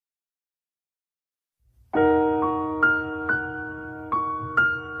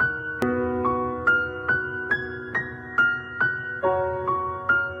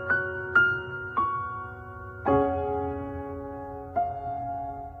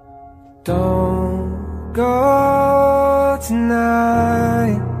Don't go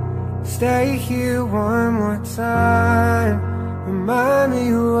tonight. Stay here one more time. Remind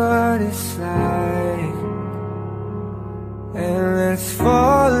me what it's like, and let's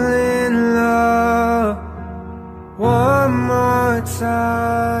fall in love one more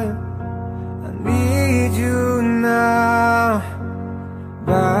time. I need you now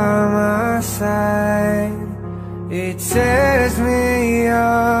by my side. It tears me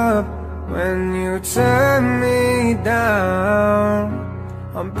up when you turn me down.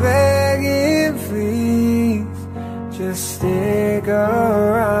 I'm begging, please, just stick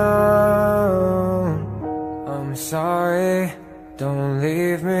around. I'm sorry, don't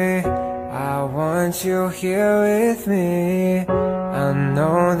leave me. I want you here with me. I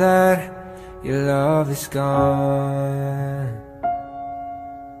know that your love is gone.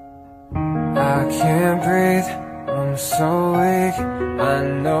 I can't breathe, I'm so weak. I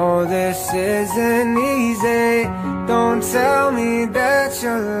know this isn't easy. Don't tell me that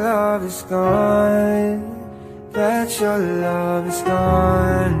your love is gone, that your love is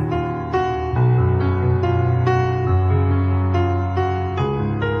gone.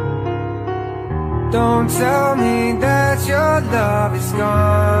 Don't tell me that your love is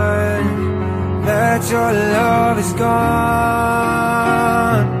gone, that your love is gone.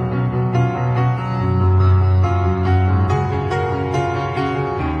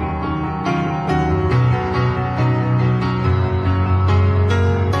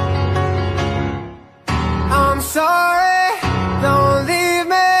 I'm sorry, don't leave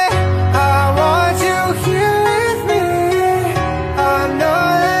me. I want you here with me. I know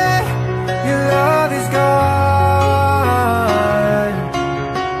that your love is gone.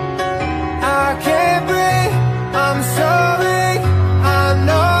 I can't breathe, I'm so weak. I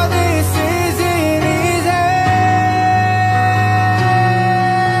know this isn't easy.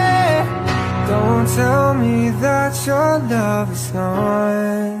 Don't tell me that your love is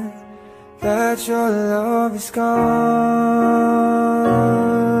gone, that your love is gone,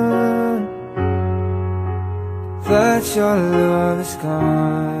 that your love is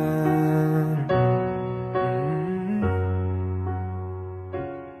gone.